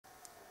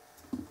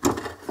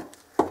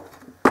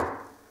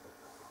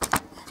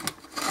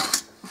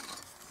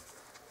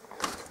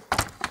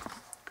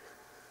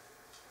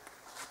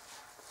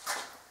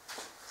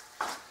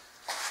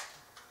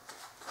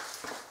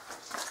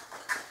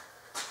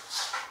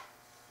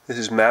This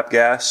is map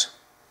gas.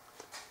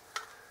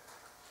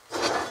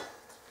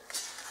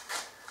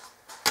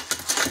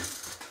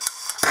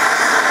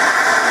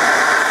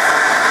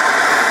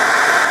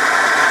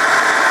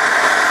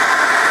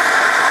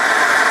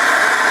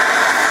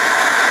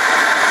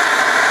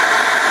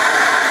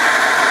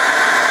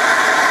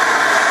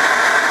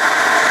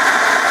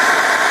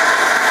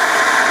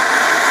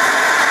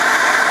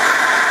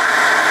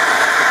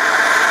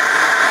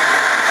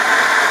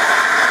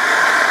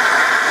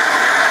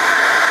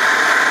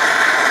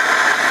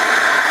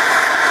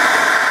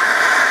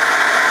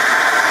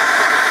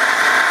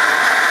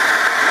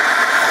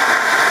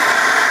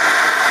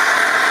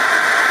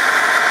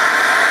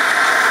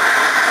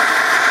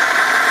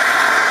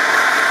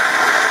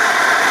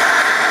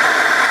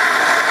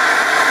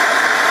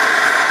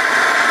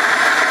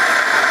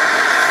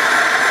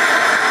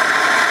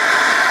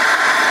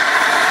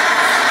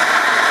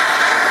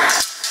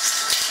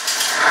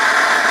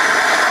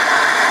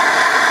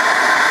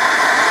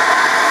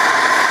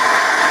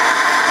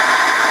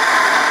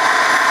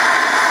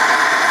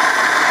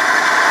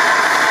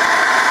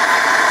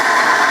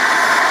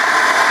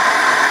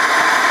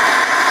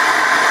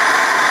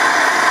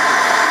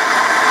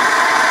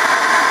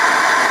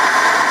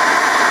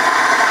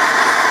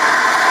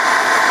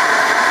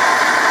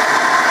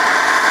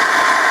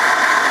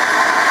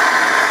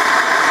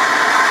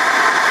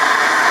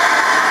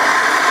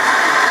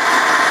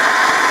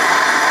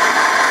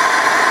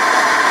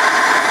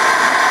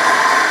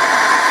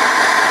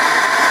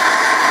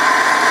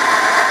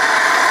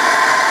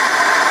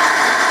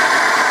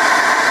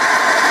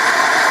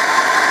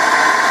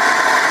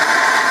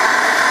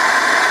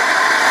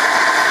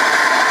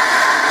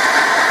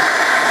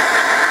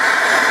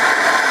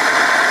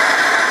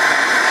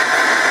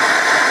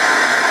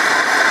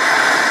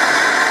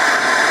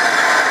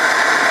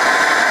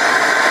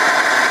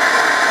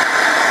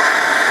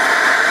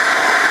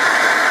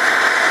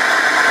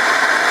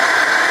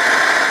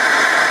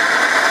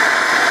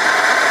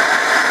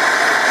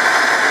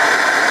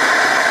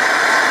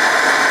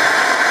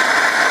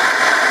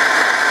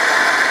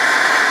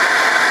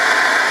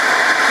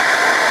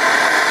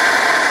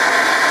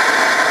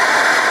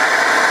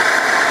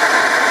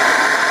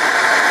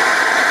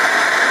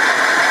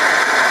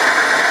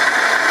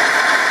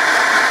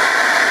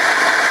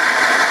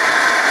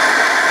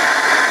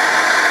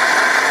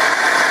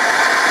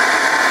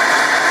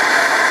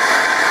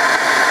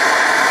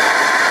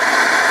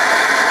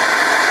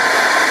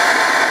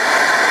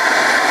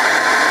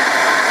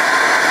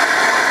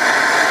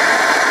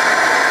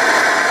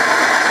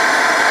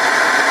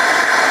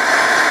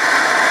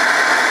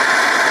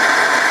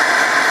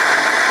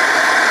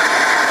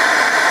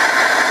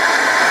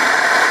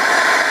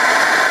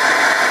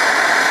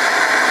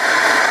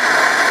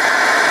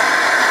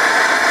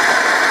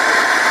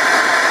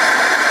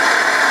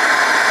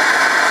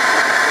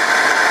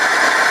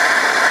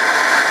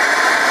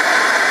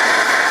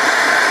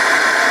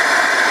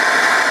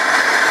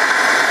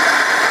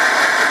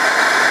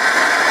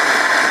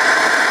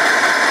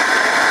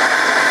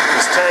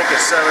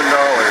 $7. And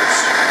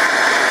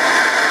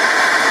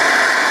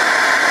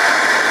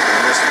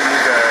this for you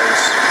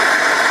guys.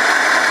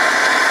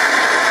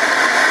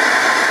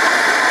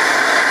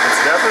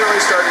 It's definitely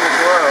starting to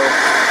glow.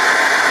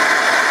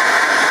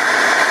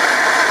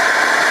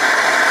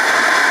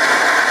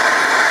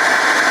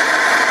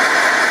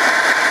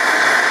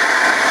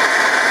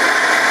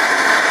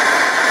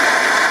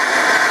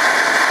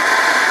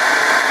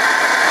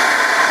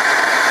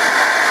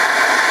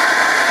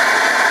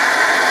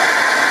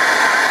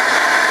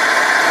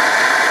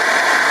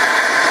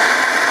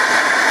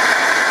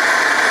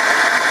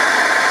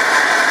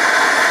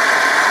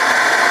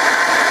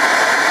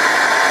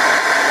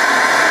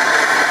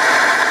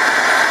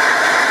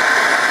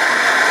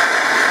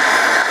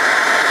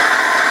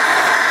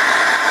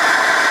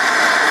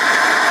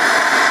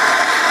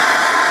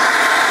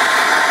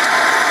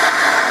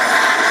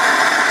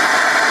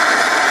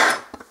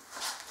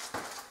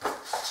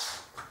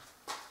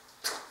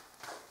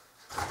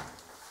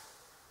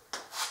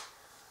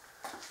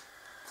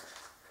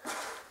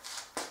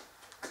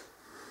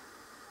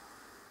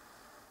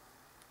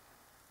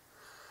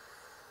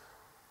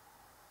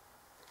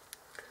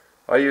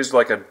 I used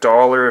like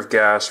 $1 of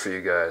gas for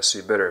you guys, so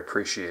you better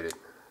appreciate it.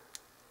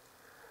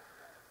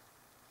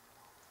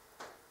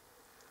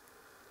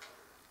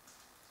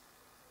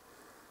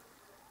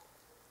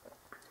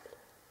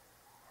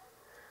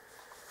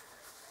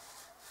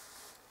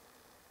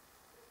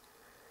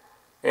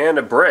 And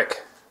a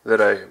brick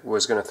that I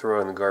was going to throw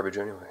in the garbage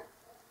anyway.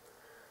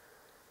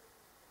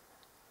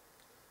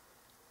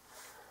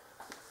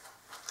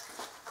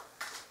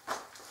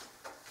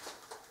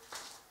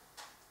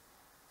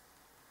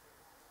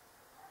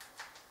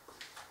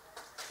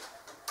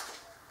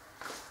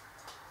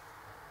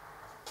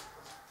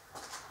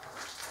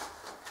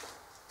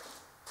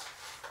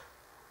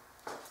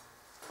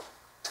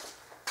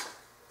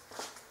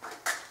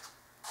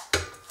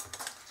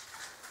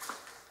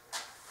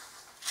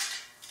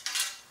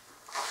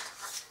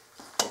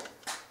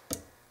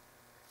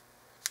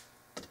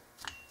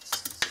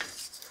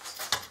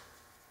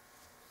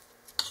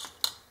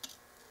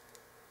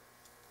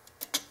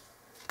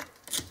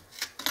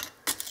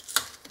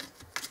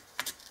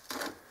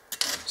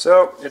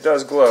 So it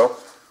does glow.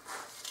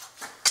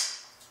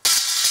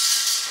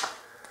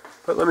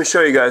 But let me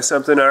show you guys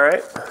something,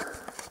 alright?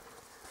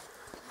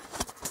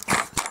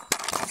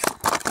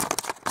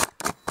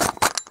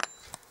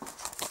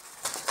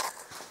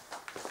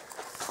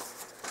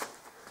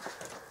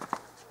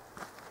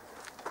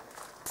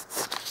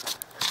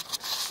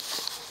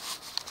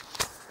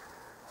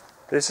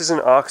 This is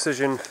an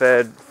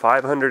oxygen-fed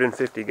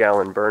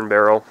 550-gallon burn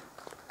barrel.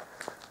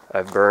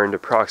 I've burned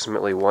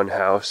approximately one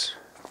house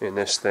in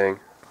this thing.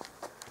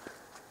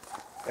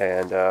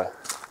 And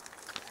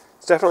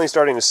it's definitely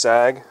starting to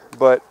sag,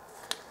 but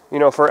you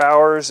know, for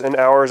hours and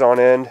hours on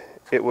end,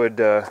 it would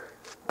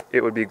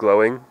be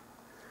glowing,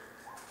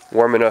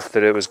 warm enough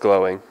that it was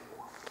glowing,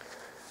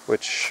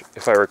 which,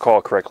 if I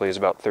recall correctly, is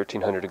about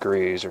 1300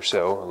 degrees or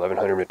so,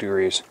 1100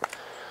 degrees.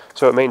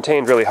 So it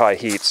maintained really high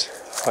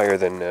heats, higher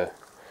than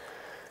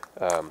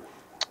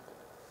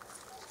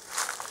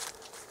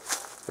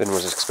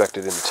was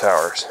expected in the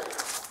towers.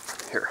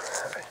 Here,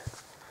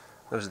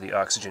 those are the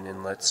oxygen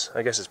inlets.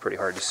 I guess it's pretty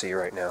hard to see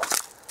right now,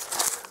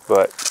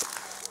 but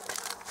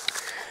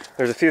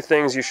there's a few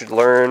things you should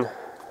learn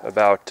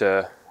about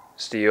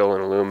steel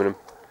and aluminum.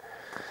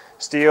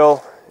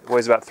 Steel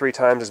weighs about 3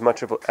 times as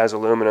much as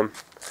aluminum.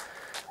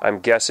 I'm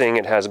guessing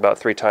it has about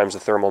 3 times the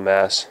thermal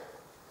mass.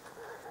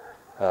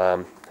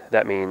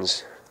 That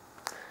means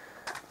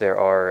there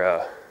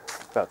are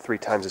about 3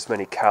 times as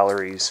many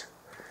calories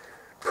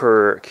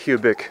per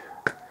cubic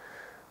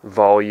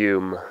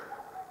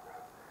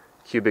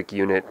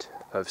unit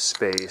of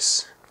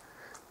space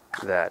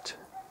that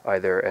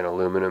either an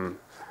aluminum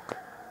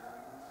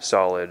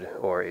solid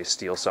or a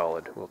steel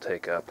solid will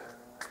take up.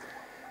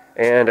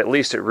 And at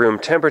least at room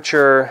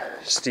temperature,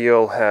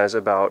 steel has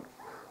about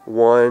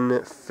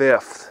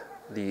 1/5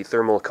 the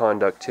thermal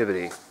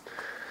conductivity.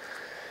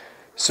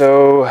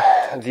 So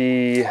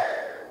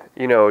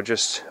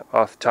just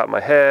off the top of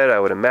my head, I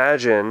would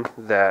imagine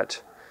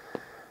that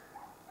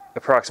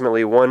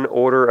approximately 1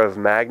 order of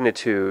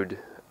magnitude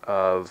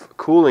of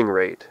cooling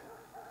rate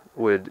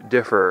would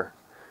differ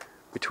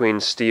between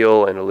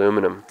steel and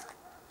aluminum.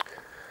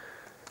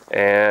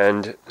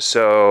 And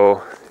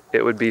so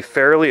it would be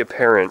fairly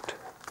apparent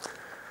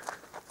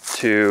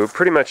to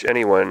pretty much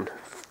anyone,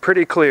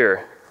 pretty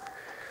clear,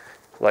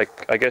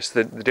 like I guess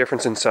the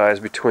difference in size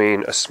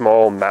between a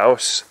small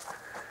mouse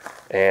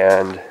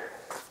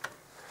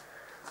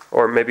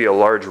or maybe a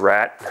large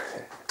rat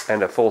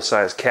and a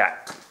full-size cat.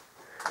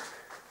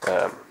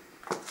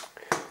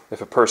 If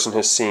a person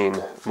has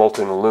seen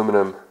molten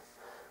aluminum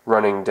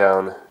running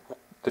down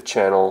the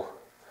channel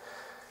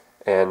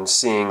and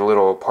seeing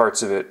little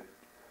parts of it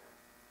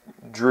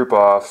droop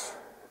off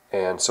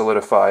and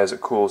solidify as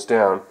it cools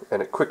down,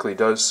 and it quickly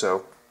does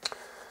so,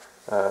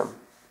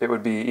 it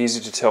would be easy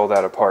to tell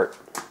that apart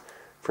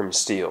from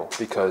steel,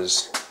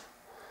 because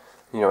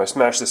I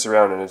smash this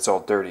around and it's all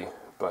dirty,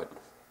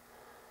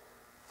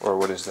 or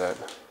what is that?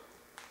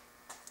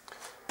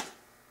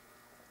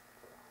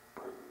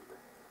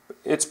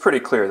 It's pretty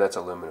clear that's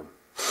aluminum.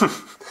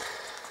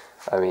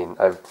 I mean,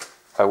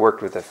 I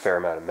worked with a fair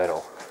amount of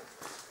metal.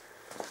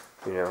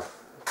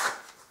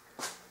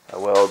 I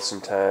weld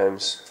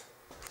sometimes.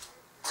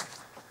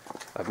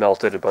 I've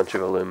melted a bunch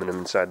of aluminum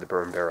inside the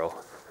burn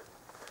barrel.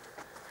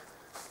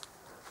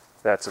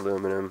 That's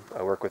aluminum.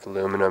 I work with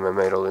aluminum. I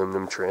made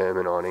aluminum trim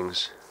and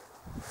awnings.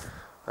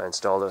 I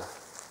installed a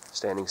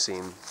standing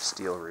seam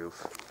steel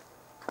roof.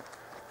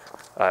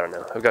 I don't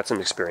know. I've got some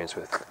experience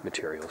with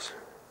materials.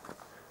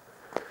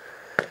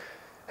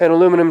 And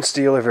aluminum and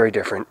steel are very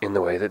different in the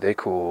way that they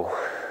cool.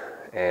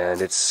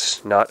 And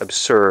it's not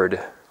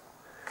absurd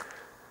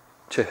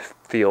to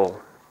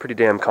feel pretty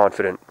damn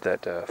confident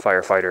that a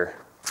firefighter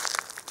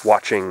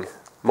watching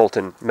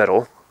molten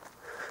metal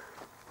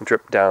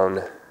drip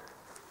down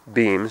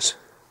beams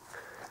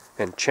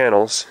and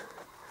channels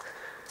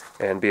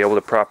and be able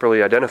to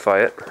properly identify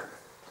it.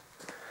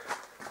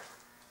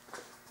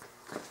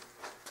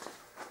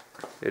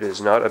 It is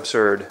not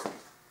absurd.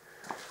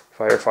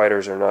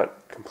 Firefighters are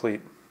not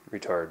complete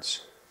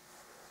retards.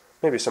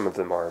 Maybe some of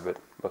them are, but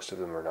most of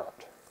them are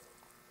not.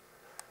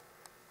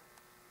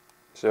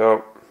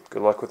 So,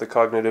 good luck with the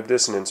cognitive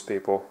dissonance,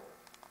 people.